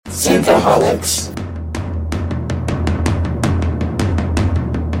Synthaholics.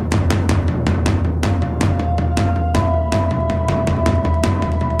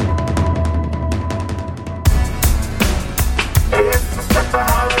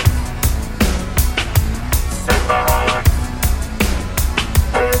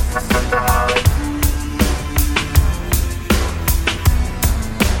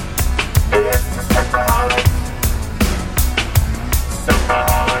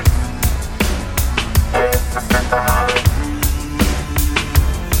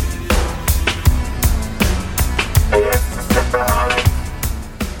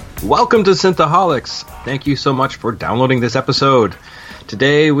 Welcome to Synthaholics. Thank you so much for downloading this episode.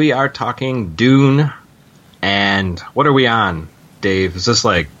 Today we are talking Dune, and what are we on, Dave? Is this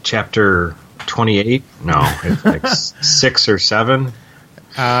like chapter 28? No, it's like 6 or 7.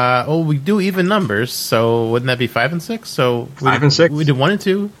 Well, we do even numbers, so wouldn't that be 5 and 6? So 5 and 6. We did 1 and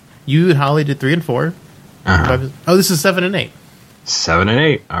 2. You and Holly did 3 and 4. Uh-huh. This is 7 and 8. 7 and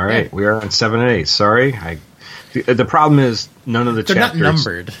 8. All right, yeah. We are on 7 and 8. Sorry, the problem is none of the chapters. They're not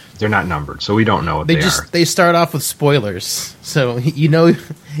numbered. They're not numbered, so we don't know what they are. They start off with spoilers, so you know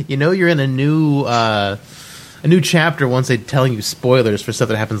you're in a new chapter once they're telling you spoilers for stuff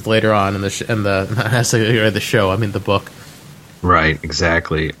that happens later on in the show. I mean the book. Right,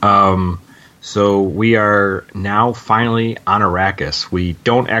 exactly. So we are now finally on Arrakis. We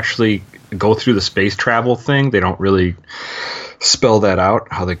don't actually go through the space travel thing. They don't really spell that out,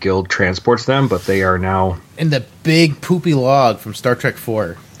 how the guild transports them, but they are now in the big poopy log from Star Trek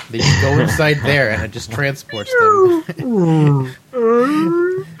 4. They go inside there and it just transports them.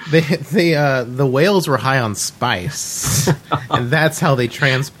 The whales were high on spice, and that's how they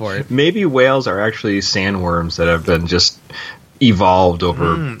transport. Maybe whales are actually sandworms that have been just evolved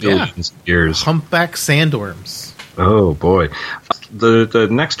over billions of years. Humpback sandworms. Oh boy. The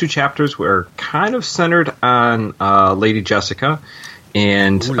next 2 chapters were kind of centered on Lady Jessica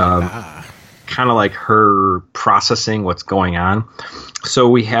and kind of like her processing what's going on. So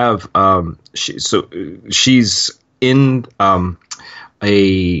we have she's in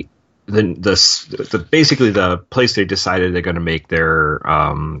basically the place they decided they're going to make their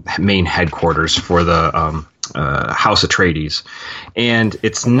main headquarters for the House Atreides, and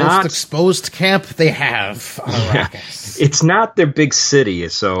it's the not most exposed camp they have on Arrakis. It's not their big city,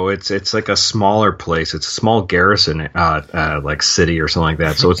 so it's like a smaller place. It's a small garrison, like city or something like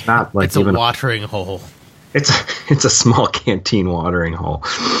that. So it's not like it's even a watering hole. It's a small canteen watering hole,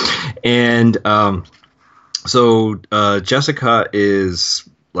 and so Jessica is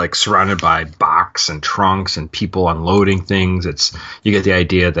like surrounded by box and trunks and people unloading things. You get the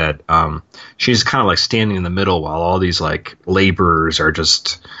idea that she's kind of like standing in the middle while all these like laborers are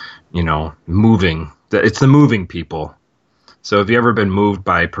just, moving. It's the moving people. So if you ever been moved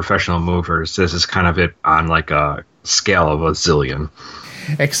by professional movers, this is kind of it on like a scale of a zillion.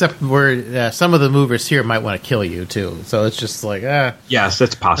 Except where some of the movers here might want to kill you too. So it's just like yes,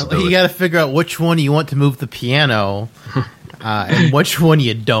 that's possible. You got to figure out which one you want to move the piano. And which one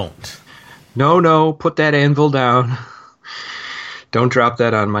you don't? No, put that anvil down. Don't drop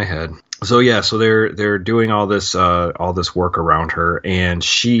that on my head. So they're doing all this work around her, and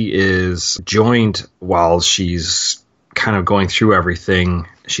she is joined while she's kind of going through everything.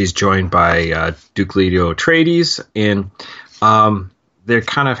 She's joined by Duke Leto Atreides, and they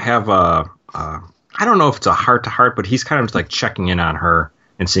kind of have I don't know if it's a heart to heart, but he's kind of like checking in on her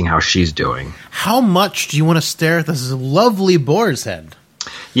and seeing how she's doing. How much do you want to stare at this lovely boar's head?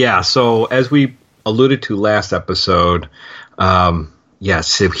 Yeah, so as we alluded to last episode, so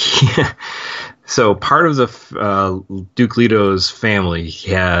part of the Duke Leto's family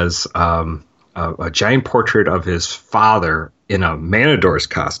has a giant portrait of his father in a Manador's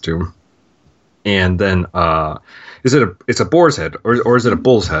costume, and then it's a boar's head or is it a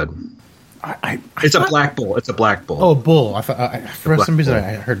bull's head? It's a black bull. It's a black bull. Oh, bull. For some reason,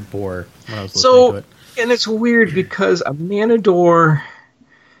 I heard boar when I was listening to it. And it's weird because a Manador,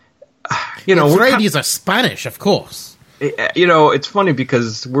 Atreides are Spanish, of course. It's funny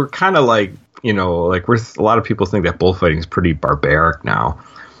because we're kind of like, a lot of people think that bullfighting is pretty barbaric now.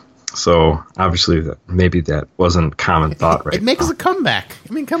 So obviously, maybe that wasn't common thought, right? It makes a comeback.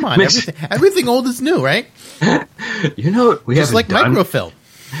 I mean, come on, everything old is new, right? We just like microfilm.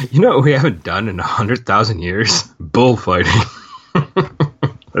 What we haven't done in 100,000 years? Bullfighting.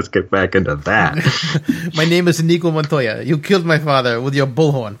 Let's get back into that. My name is Inigo Montoya. You killed my father with your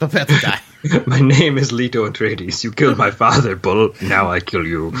bullhorn. Prepare to die. My name is Leto Atreides. You killed my father, bull. Now I kill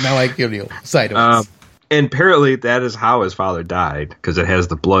you. Sideways. And apparently that is how his father died, because it has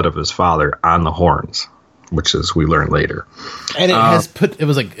the blood of his father on the horns. which is we learn later. And put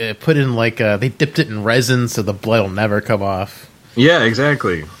in like they dipped it in resin so the blood will never come off. Yeah,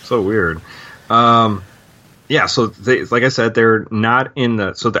 exactly. So weird. Yeah, so they, like I said, they're not in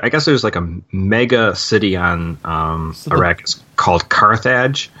the. So I guess there's like a mega city on Arrakis called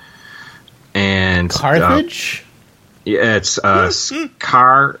Carthage, and Carthage. Yeah, it's Carthag,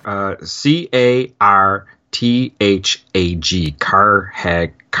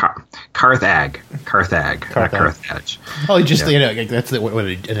 Carthage. Oh, just that's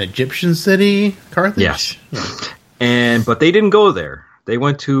an Egyptian city, Carthage. Yes, yeah. But they didn't go there. They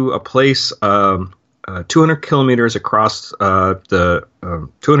went to a place 200 kilometers across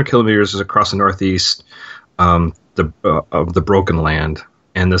 200 kilometers across the northeast of the Broken Land,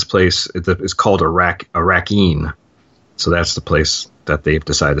 and this place is called Arrakeen. So that's the place that they've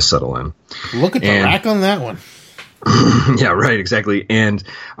decided to settle in. Look at the rack on that one. Yeah, right, exactly. And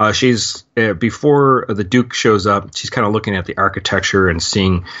she's before the Duke shows up, she's kind of looking at the architecture and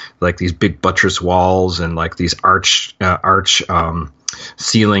seeing like these big buttress walls and like these arch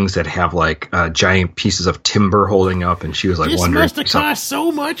ceilings that have like giant pieces of timber holding up. And she was like, wondering, this must have cost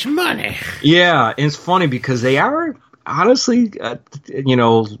so much money. Yeah, and it's funny because they are honestly,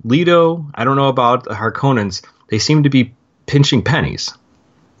 Leto. I don't know about the Harkonnens. They seem to be pinching pennies.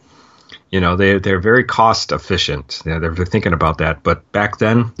 They're very cost efficient. They're thinking about that, but back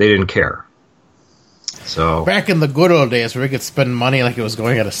then they didn't care. So back in the good old days, where we could spend money like it was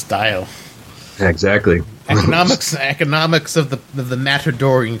going out of style. Exactly. Economics of the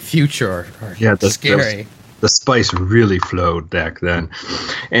Matadorian future are scary. The spice really flowed back then,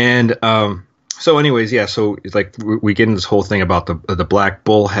 and so anyways, yeah. So it's like we get into this whole thing about the black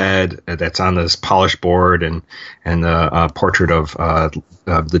bull head that's on this polished board and the portrait of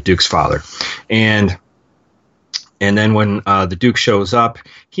the Duke's father, and then when the Duke shows up,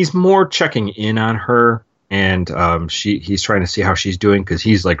 he's more checking in on her, and he's trying to see how she's doing because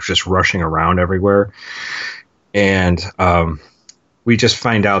he's like just rushing around everywhere, and we just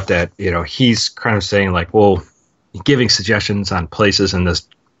find out that he's kind of saying like, well, giving suggestions on places in this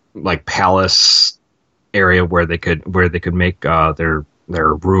like palace area where they could make their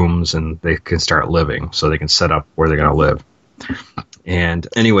rooms and they can start living, so they can set up where they're going to live. And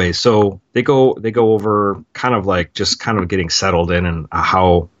anyway, so they go over kind of like just kind of getting settled in and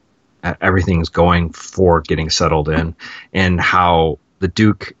how everything's going for getting settled in, and how the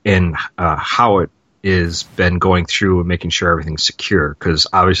Duke and how it is been going through and making sure everything's secure, because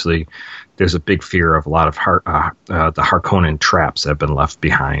obviously there's a big fear of a lot of the Harkonnen traps that have been left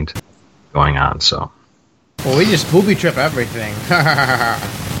behind going on. So, well, we just booby trip everything.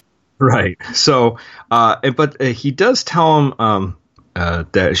 Right. So, but he does tell him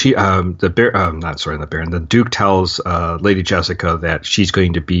that she, the Duke tells Lady Jessica that she's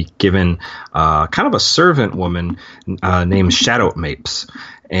going to be given kind of a servant woman named Shadow Mapes,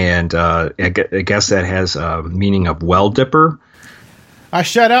 and I guess that has a meaning of well dipper. I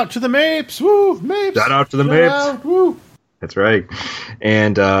shout out to the Mapes, woo! Mapes, shout out to the Mapes, out, woo! That's right,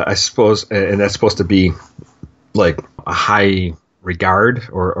 and I suppose, and that's supposed to be like a high regard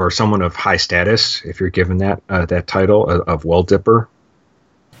or someone of high status if you're given that title of well dipper.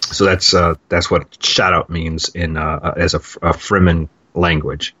 So that's what shout out means in as a Fremen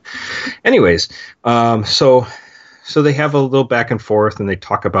language. Anyways, so they have a little back and forth, and they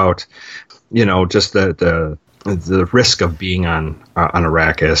talk about just the risk of being on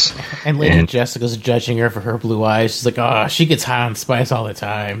Arrakis. And Lady Jessica's judging her for her blue eyes. She's like, oh, she gets high on spice all the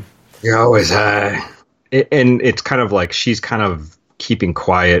time. You're always high. And it's kind of like she's kind of keeping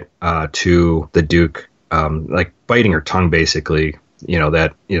quiet to the Duke, like biting her tongue, basically.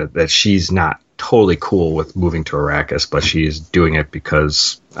 That she's not totally cool with moving to Arrakis, but she's doing it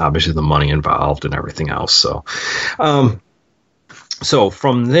because obviously the money involved and everything else. So, so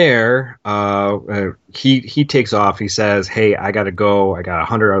from there, he takes off. He says, "Hey, I got to go. I got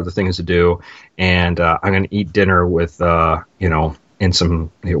 100 other things to do, and I'm going to eat dinner with with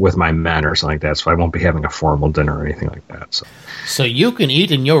my men or something like that. So I won't be having a formal dinner or anything like that." So you can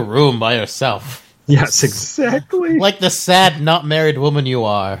eat in your room by yourself. Yes, exactly. Like the sad, not married woman you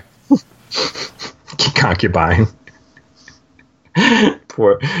are. Concubine.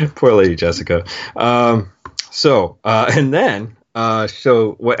 Poor Lady Jessica. And then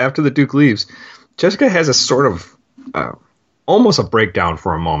after the Duke leaves, Jessica has a sort of almost a breakdown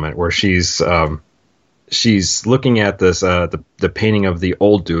for a moment where she's looking at this the painting of the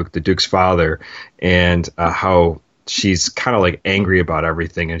old Duke, the Duke's father, and how she's kind of like angry about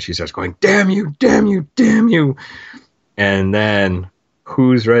everything, and she starts going, "Damn you, damn you, damn you!" And then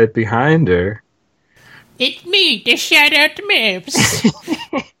who's right behind her? It's me, the Shadow Mapes.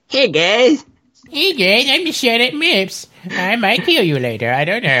 Hey guys, Hey guys, I'm the Shut-Up Mapes. I might kill you later. I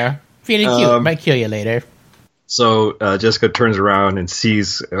don't know. Feeling cute. Might kill you later. So Jessica turns around and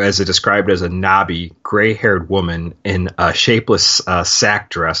sees, as it described, as a knobby, gray-haired woman in a shapeless sack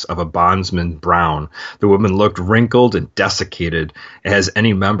dress of a bondsman brown. The woman looked wrinkled and desiccated, as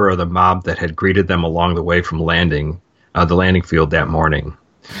any member of the mob that had greeted them along the way from the landing field that morning.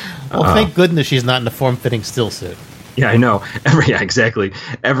 Well, thank goodness she's not in a form-fitting still suit. Yeah, I know. Exactly.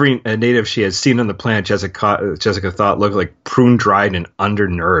 Every native she had seen on the planet, Jessica thought looked like prune-dried and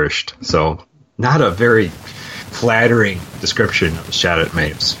undernourished. So, not a very flattering description of the Shut-Up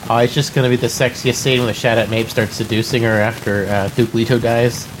Mapes. Oh, it's just going to be the sexiest scene when the Shut-Up Mape starts seducing her after Duke Leto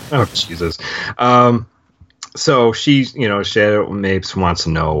dies. Oh, Jesus. So she's, Shut-Up Mapes wants to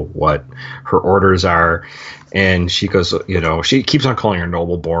know what her orders are. And she goes, she keeps on calling her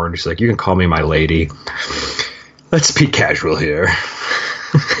Nobleborn. She's like, you can call me my lady. Let's be casual here.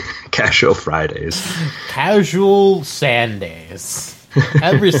 Casual Fridays. Casual Sundays.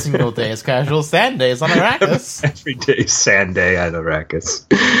 Every single day is casual Sundays on Arrakis. Every day is Sunday on Arrakis.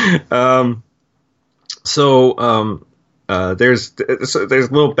 There's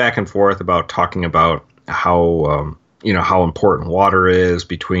a little back and forth about talking about how how important water is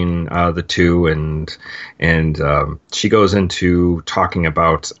between the two, and she goes into talking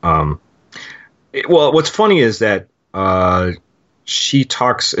about. What's funny is that she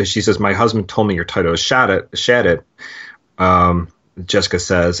says, my husband told me your title is Shadit. Jessica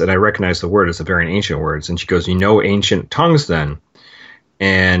says, and I recognize the word as a very ancient word. And she goes, you know ancient tongues then?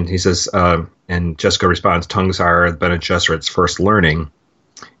 And he says, and Jessica responds, tongues are Bene Gesserit's first learning.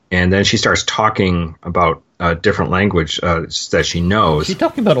 And then she starts talking about different language that she knows. She's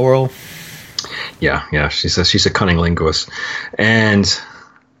talking about oral. Yeah. She says she's a cunning linguist. And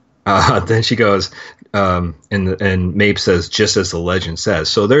then she goes, and Mape says, just as the legend says.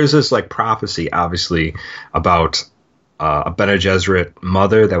 So there's this prophecy, obviously, about a Bene Gesserit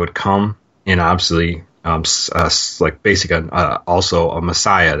mother that would come, and obviously, basically, also a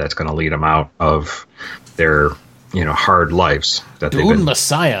Messiah that's going to lead them out of their, hard lives that they've been.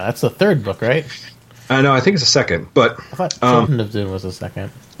 Messiah. That's the third book, right? No, I think it's the second, but I thought Children of Dune was the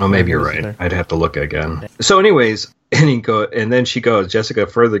second. Oh, maybe you're right. I'd have to look again. So, anyways, and then she goes. Jessica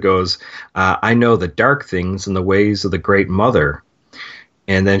further goes, I know the dark things and the ways of the Great Mother.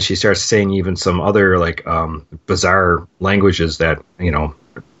 And then she starts saying even some other bizarre languages that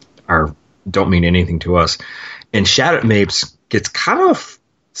don't mean anything to us. And Shut-Up Mapes gets kind of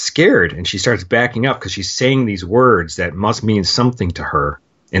scared, and she starts backing up because she's saying these words that must mean something to her,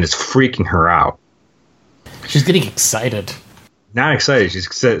 and it's freaking her out. She's getting excited. Not excited. She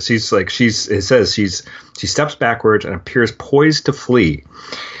steps backwards and appears poised to flee.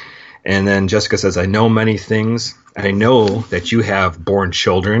 And then Jessica says, I know many things. I know that you have born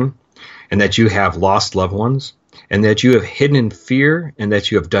children, and that you have lost loved ones, and that you have hidden in fear, and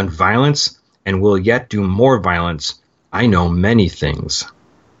that you have done violence, and will yet do more violence. I know many things.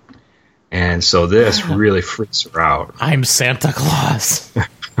 And so this really freaks her out. I'm Santa Claus.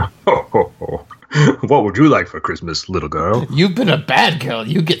 What would you like for Christmas, little girl? You've been a bad girl.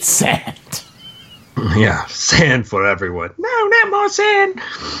 You get sand. Yeah, sand for everyone. No, not more sand.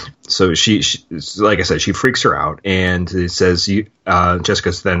 So she like I said, she freaks her out, and it says,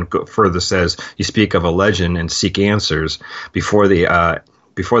 Jessica then further says, you speak of a legend and seek answers. Before the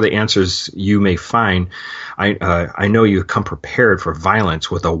answers you may find, I know you come prepared for violence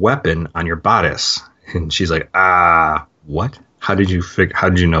with a weapon on your bodice. And she's like, what? How did you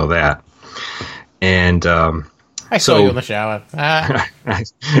know that? And I saw you in the shower.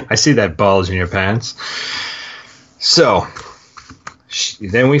 I see that bulge in your pants. So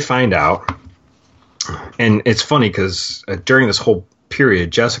then we find out, and it's funny because during this whole period,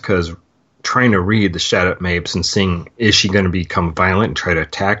 Jessica's trying to read the Shut-Up Mapes and seeing, is she going to become violent and try to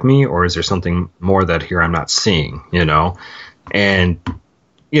attack me, or is there something more that here I'm not seeing, And,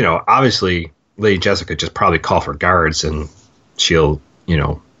 obviously Lady Jessica just probably call for guards and she'll,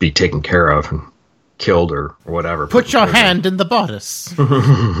 be taken care of and killed or whatever. Put your hand in the bodice.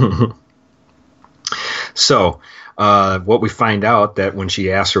 So, what we find out that when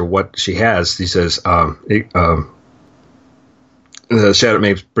she asks her what she has, he says, the Shut-Up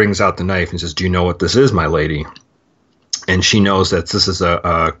Mapes brings out the knife and says, do you know what this is, my lady? And she knows that this is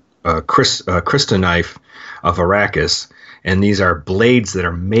a Christa knife of Arrakis, and these are blades that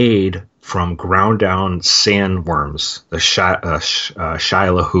are made from ground down sandworms, the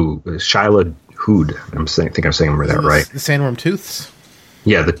Shylahud. I think I'm saying that right. The sandworm tooths?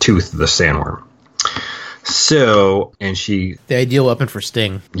 Yeah, the tooth of the sandworm. So, and she... The ideal weapon for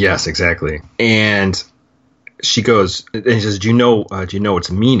sting. Yes, exactly. And she goes, and she says, do you know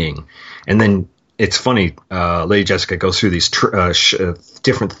its meaning? And then it's funny. Lady Jessica goes through these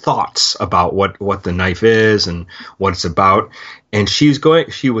different thoughts about what the knife is and what it's about. And she was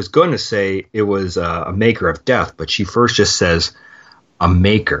going to say it was a maker of death, but she first just says a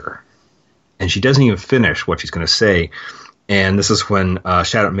maker, and she doesn't even finish what she's going to say. And this is when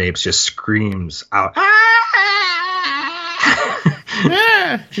Shadow Mapes just screams out,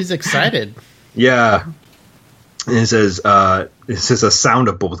 Yeah, she's excited. Yeah. And it says a sound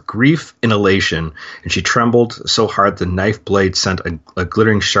of both grief and elation, and she trembled so hard the knife blade sent a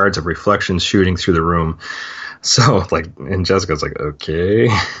glittering shards of reflections shooting through the room. So, and Jessica's like, okay.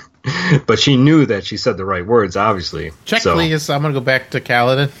 But she knew that she said the right words, obviously. Check, please. I'm going to go back to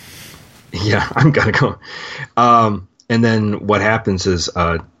Kaladin. Yeah, I'm going to go. And then what happens is,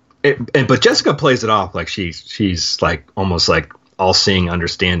 but Jessica plays it off like she's like almost like all-seeing,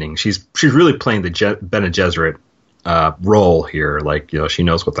 understanding. She's really playing the Bene Gesserit role here, like, she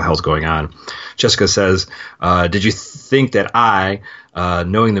knows what the hell's going on. Jessica says, did you think that I,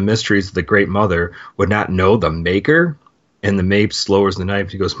 knowing the mysteries of the Great Mother, would not know the Maker? And the Mapes lowers the knife.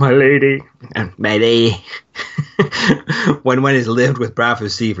 He goes, my lady, when one has lived with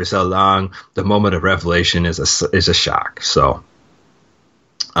prophecy for so long, the moment of revelation is a shock. So,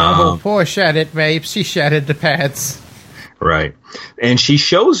 poor Shattered Mapes, she shattered the pads. Right. And she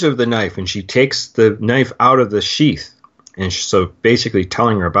shows her the knife, and she takes the knife out of the sheath. And so basically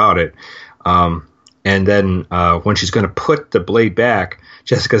telling her about it. And then when she's going to put the blade back,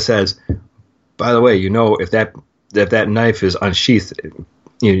 Jessica says, by the way, if that knife is unsheathed,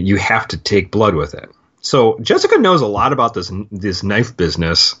 you have to take blood with it. So Jessica knows a lot about this knife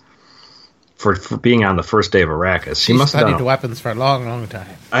business for being on the first day of Arrakis. She must have studied weapons for a long, long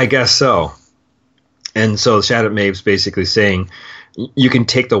time. I guess so. And so Shadow Mapes basically saying, you can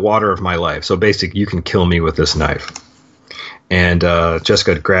take the water of my life. So basically, you can kill me with this knife. And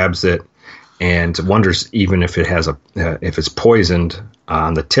Jessica grabs it and wonders even if if it's poisoned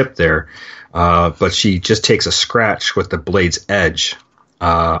on the tip there. But she just takes a scratch with the blade's edge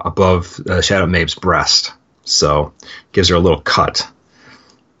above Shadow Mapes' breast. So gives her a little cut.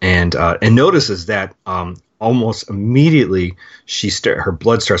 And notices that almost immediately her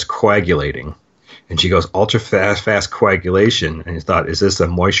blood starts coagulating. And she goes, ultra fast coagulation. And he thought, is this a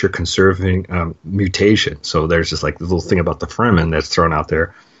moisture conserving mutation? So there's just like the little thing about the Fremen that's thrown out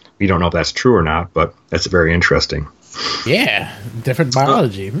there. We don't know if that's true or not, but that's very interesting. Yeah, different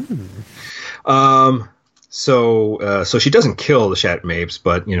biology. So she doesn't kill the Shadow Mapes,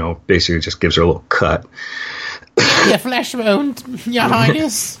 but, basically just gives her a little cut. Yeah, flesh wound, your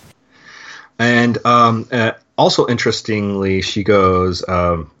highness. And also interestingly, she goes,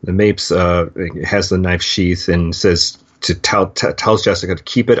 the Mapes has the knife sheath and says tells Jessica to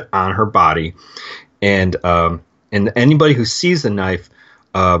keep it on her body, and anybody who sees the knife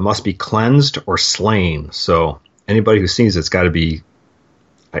must be cleansed or slain. So anybody who sees it's got to be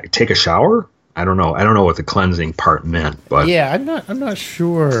take a shower. I don't know what the cleansing part meant, but yeah, I'm not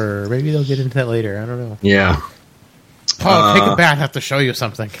sure. Maybe they'll get into that later. I don't know. Yeah. Oh, take a bath. I have to show you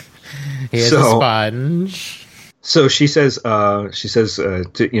something. Here's a sponge. So she says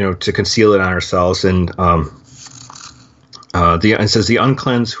to conceal it on ourselves, and it says the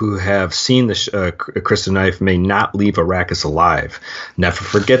uncleansed who have seen the crystal knife may not leave Arrakis alive. Never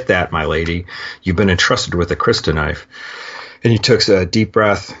forget that, my lady. You've been entrusted with a crystal knife. And he took a deep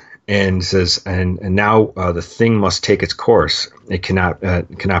breath and says, and now the thing must take its course. It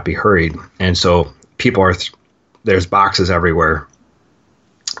cannot be hurried. And so people there's boxes everywhere.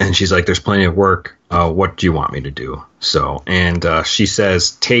 And she's like, there's plenty of work. What do you want me to do? So, and she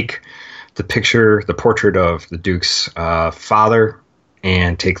says, take the portrait of the Duke's father,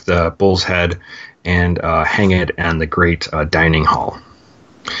 and take the bull's head and hang it on the great dining hall.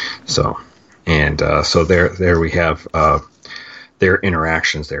 So, and so there we have their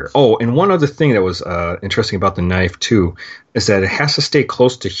interactions there. Oh, and one other thing that was interesting about the knife too is that it has to stay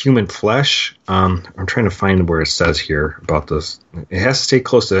close to human flesh. I'm trying to find where it says here about this. It has to stay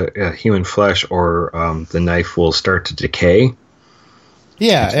close to human flesh, or the knife will start to decay.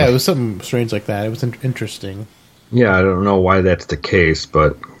 Yeah, it was something strange like that. It was interesting. Yeah, I don't know why that's the case,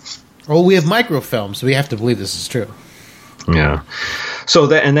 but well, we have microfilm, so we have to believe this is true. Yeah. So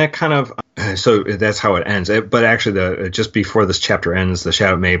that kind of so that's how it ends. But actually, just before this chapter ends, the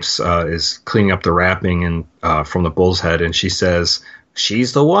Shadow Mapes is cleaning up the wrapping and from the bull's head, and she says,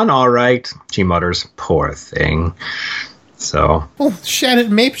 "She's the one, all right." She mutters, "Poor thing." So, well, Shadow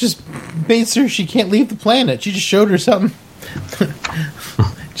Mapes just made sure she can't leave the planet. She just showed her something.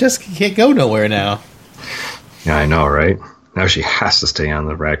 Just can't go nowhere now. Yeah, I know, right? Now she has to stay on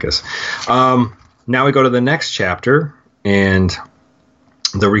the Arrakis. Now we go to the next chapter, and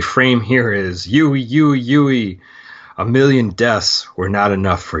the refrain here is Yui, Yui, Yui. A million deaths were not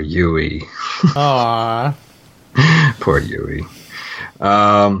enough for Yui. Aww. Poor Yui.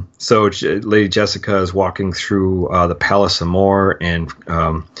 So Lady Jessica is walking through the Palace some more, and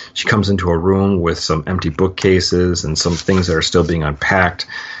she comes into a room with some empty bookcases and some things that are still being unpacked.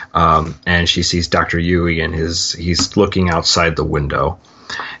 And she sees Dr. Yui, and he's looking outside the window.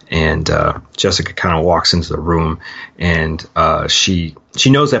 And Jessica kind of walks into the room, and she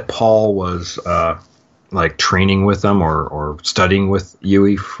knows that Paul was like training with them or studying with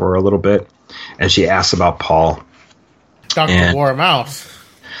Yui for a little bit, and she asks about Paul. Doctor wore him out.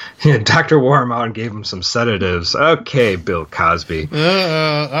 Yeah, Doctor wore him out and gave him some sedatives. Okay, Bill Cosby.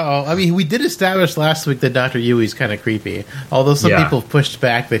 Uh-oh. I mean, we did establish last week that Dr. Yui's kind of creepy. Although some people have pushed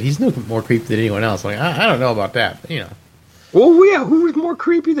back that he's no more creepy than anyone else. Like, I don't know about that. But, Well, yeah, who was more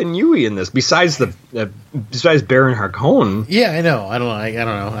creepy than Yui in this? Besides Baron Harkonnen. Yeah, I know. I don't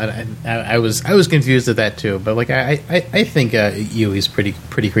know. I was confused at that too. But like, I think Yui's pretty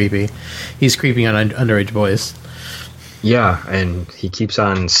creepy. He's creeping on underage boys. Yeah, and he keeps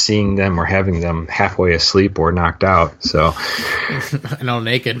on seeing them or having them halfway asleep or knocked out. So, and all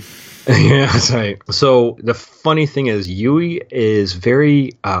naked. Yeah, that's right. So the funny thing is, Yui is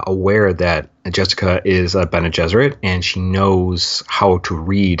very aware that Jessica is a Bene Gesserit, and she knows how to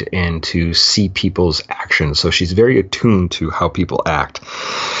read and to see people's actions. So she's very attuned to how people act,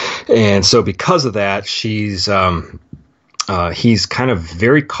 and so because of that, he's kind of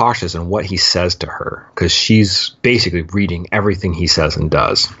very cautious in what he says to her, because she's basically reading everything he says and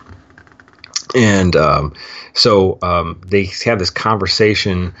does. And so they have this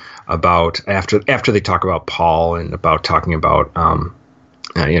conversation about after they talk about Paul and about talking about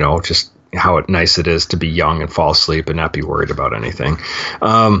just how nice it is to be young and fall asleep and not be worried about anything.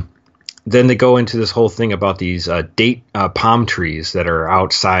 Then they go into this whole thing about these date palm trees that are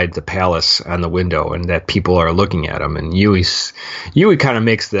outside the palace on the window, and that people are looking at them. And Yui kind of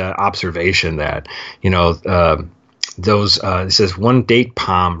makes the observation that it says one date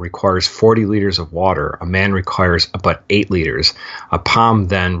palm requires 40 liters of water. A man requires about 8 liters. A palm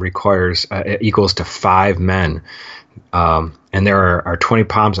then requires equals to 5 men. And there are 20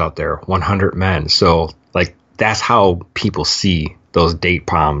 palms out there, 100 men. So like that's how people see those date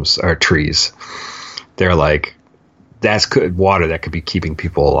palms or trees. They're like, that's good water that could be keeping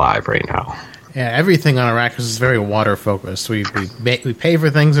people alive right now. Yeah, everything on Arrakis is very water focused. We pay for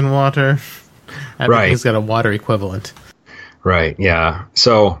things in water. Everything's got a water equivalent. Right, yeah.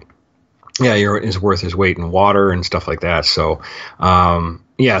 So, yeah, it's worth his weight in water and stuff like that. So,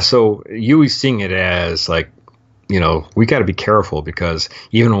 so Yui's seeing it as like, we got to be careful, because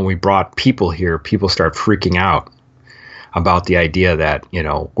even when we brought people here, people start freaking out about the idea that,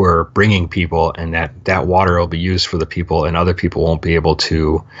 we're bringing people and that water will be used for the people and other people won't be able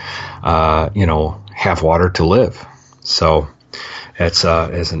to, have water to live. So that's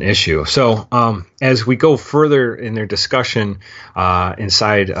as an issue. So as we go further in their discussion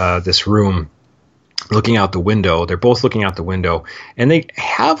inside this room, looking out the window, they're both looking out the window, and they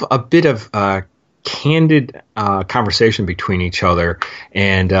have a bit of candid conversation between each other.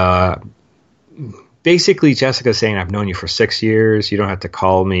 And basically Jessica's saying, I've known you for 6 years. You don't have to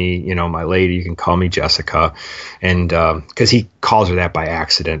call me, my lady. You can call me Jessica. And because he calls her that by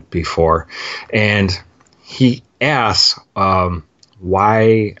accident before. And he asks, how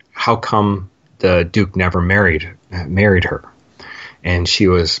come the Duke never married her? And she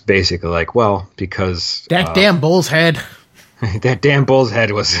was basically like, well, because that damn bull's head. That damn bull's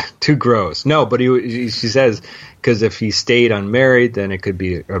head was too gross. No, but she says, because if he stayed unmarried, then it could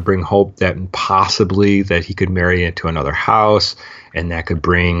bring hope that possibly that he could marry into another house, and that could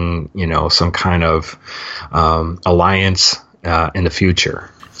bring, some kind of alliance in the future.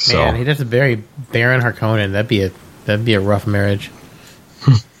 So, man, he'd have to marry Baron Harkonnen. That'd be a rough marriage.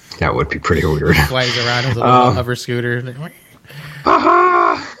 That would be pretty weird. Flies around with a little hover scooter.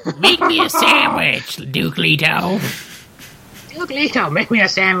 Make me a sandwich, Duke Leto. Duke Leto, make me a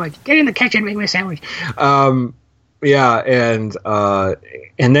sandwich. Get in the kitchen, make me a sandwich. Yeah, and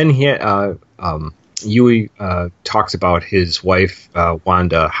then Yui talks about his wife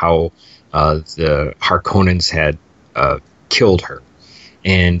Wanda, how the Harkonnens had killed her,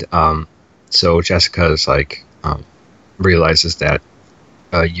 and so Jessica is like realizes that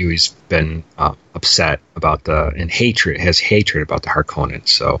Yui's been upset about has hatred about the Harkonnens.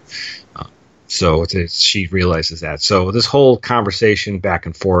 So she realizes that. So this whole conversation back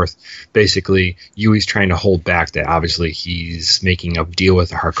and forth, basically, Yui's trying to hold back that obviously he's making a deal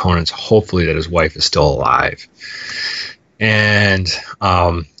with the Harkonnens, hopefully that his wife is still alive. And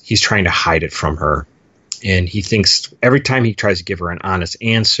he's trying to hide it from her. And he thinks every time he tries to give her an honest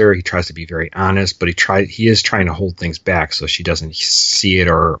answer, he tries to be very honest, but he is trying to hold things back so she doesn't see it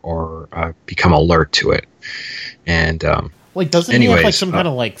or become alert to it. And like, doesn't he have like some kind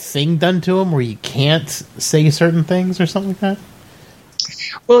of like thing done to him where he can't say certain things or something like that?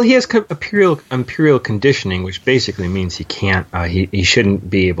 Well, he has imperial conditioning, which basically means he can't. He shouldn't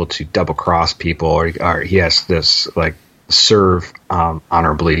be able to double cross people, or he has this like serve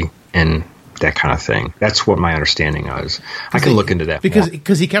honorably and that kind of thing. That's what my understanding is. I can look into that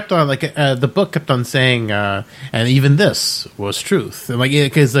because he kept on like the book kept on saying, and even this was truth. And, like,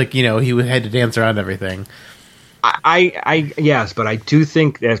 because like he had to dance around everything. I yes, but I do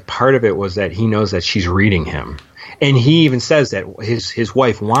think that part of it was that he knows that she's reading him. And he even says that his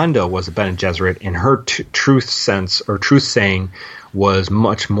wife Wanda was a Bene Gesserit, and her truth sense or truth saying was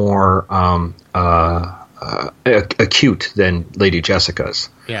much more acute than Lady Jessica's.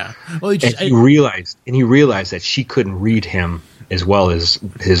 Yeah, well, he realized that she couldn't read him as well as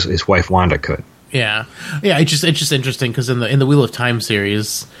his wife Wanda could. Yeah. It's just interesting because in the Wheel of Time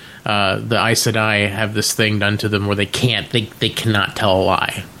series, the Aes Sedai have this thing done to them where they cannot tell a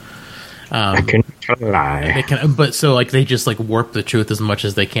lie. I can tell a lie. They can, but so like they just like warp the truth as much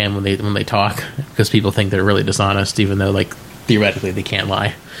as they can when they talk, because people think they're really dishonest, even though like theoretically they can't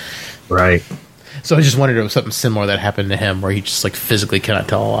lie. Right. So I just wondered if it was something similar that happened to him, where he just like physically cannot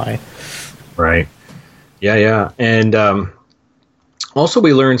tell a lie. Right. Yeah. And also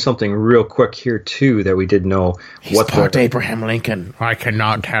we learned something real quick here too that we didn't know. He's part Abraham Lincoln. I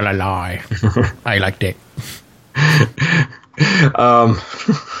cannot tell a lie. I liked it.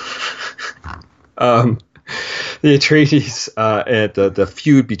 The Atreides and the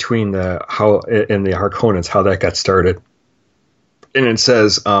feud between the Harkonnens, how that got started, and it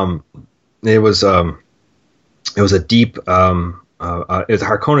says it was a deep. The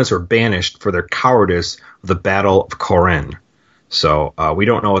Harkonnens were banished for their cowardice of the Battle of Corran. So we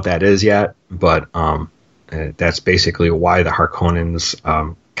don't know what that is yet, but that's basically why the Harkonnens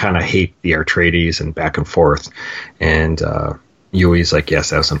kind of hate the Atreides and back and forth, and. Yui's like, yes,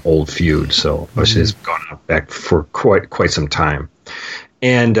 that was an old feud, so which has gone back for quite some time.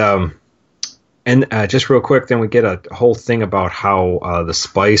 And just real quick, then we get a whole thing about how the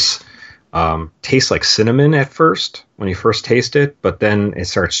spice tastes like cinnamon at first when you first taste it, but then it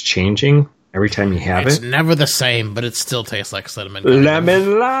starts changing every time you have it. It's never the same, but it still tastes like cinnamon.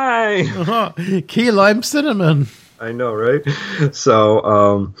 Lemon lime, key lime cinnamon. I know, right?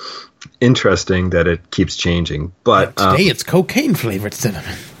 So. Interesting that it keeps changing, but today it's cocaine flavored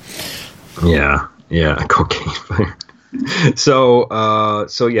cinnamon. Yeah, cocaine flavored. So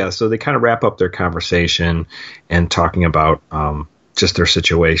they kind of wrap up their conversation and talking about just their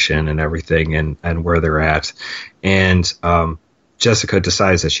situation and everything and where they're at, and Jessica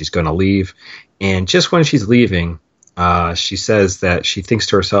decides that she's going to leave, and just when she's leaving. She says that she thinks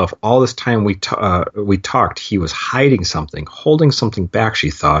to herself, all this time we talked, he was hiding something, holding something back,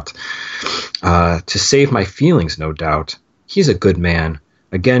 she thought, to save my feelings, no doubt. He's a good man.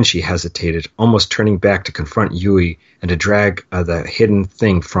 Again, she hesitated, almost turning back to confront Yui and to drag the hidden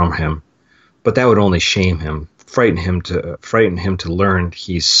thing from him. But that would only shame him, frighten him to learn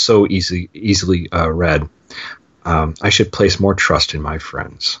he's so easily read. I should place more trust in my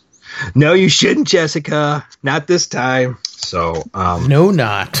friends. No, you shouldn't, Jessica. Not this time. So, no,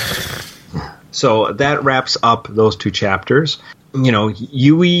 not. So that wraps up those two chapters.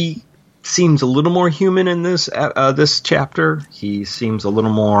 Yui seems a little more human in this chapter. He seems a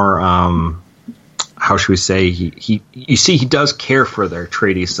little more. How should we say? He does care for their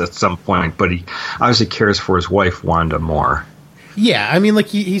Atreides at some point, but he obviously cares for his wife Wanda more. Yeah, I mean, like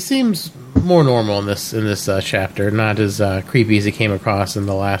he seems more normal in this chapter, not as creepy as he came across in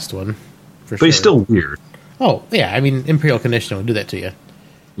the last one. But sure. He's still weird. Oh yeah, I mean, Imperial Conditioning will do that to you.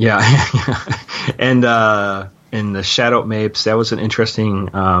 Yeah, and in the Shadow Mapes, that was an interesting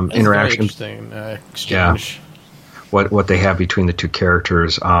interaction. Interesting exchange. Yeah. What they have between the two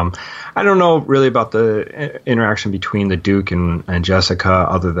characters. I don't know really about the interaction between the Duke and Jessica,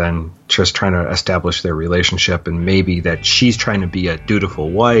 other than just trying to establish their relationship, and maybe that she's trying to be a dutiful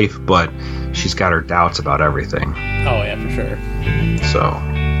wife, but she's got her doubts about everything. Oh yeah, for sure. So,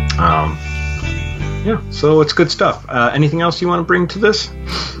 yeah, so it's good stuff. Anything else you want to bring to this?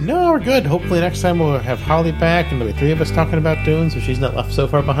 No, we're good. Hopefully next time we'll have Holly back, and there'll be three of us talking about Dune, so she's not left so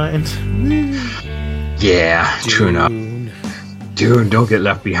far behind. Yeah, Dune. True enough. Dune, don't get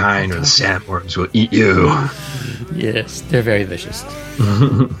left behind or the sandworms will eat you. Yes, they're very vicious.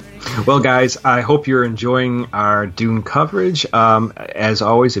 Well, guys, I hope you're enjoying our Dune coverage. As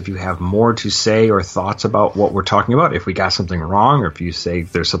always, if you have more to say or thoughts about what we're talking about, if we got something wrong, or if you say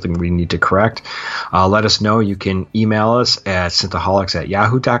there's something we need to correct, let us know. You can email us at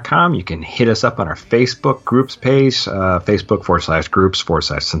synthaholics@yahoo.com. You can hit us up on our Facebook groups page,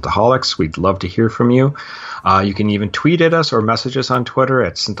 Facebook.com/groups/synthaholics. We'd love to hear from you. You can even tweet at us or message us on Twitter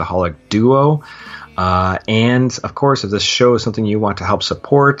at Synthaholic Duo. And of course, if this show is something you want to help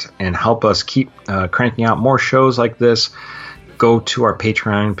support and help us keep cranking out more shows like this, go to our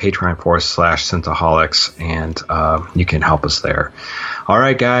Patreon.com/Synthaholics, and you can help us there. All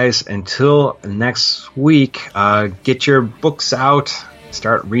right, guys, until next week, get your books out,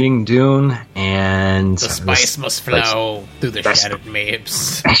 start reading Dune, and the spice must flow through the shattered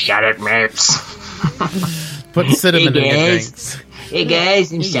maps. Shattered maps. Put cinnamon in your drinks. Hey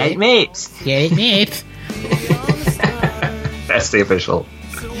guys, I'm Shattered Maps. Shattered Maps. That's the official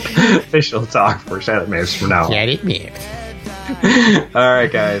talk for Shattered Maps from now on. Shattered Maps. All right,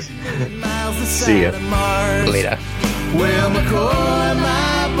 guys. See ya. Later. Well, McCoy,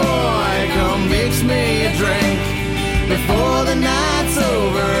 my boy, come mix me a drink. Before the night's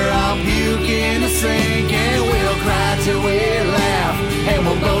over, I'll puke in the sink, and we'll cry till we laugh, and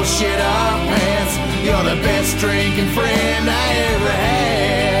we'll both shit our pants. You're the best drinking friend I ever had.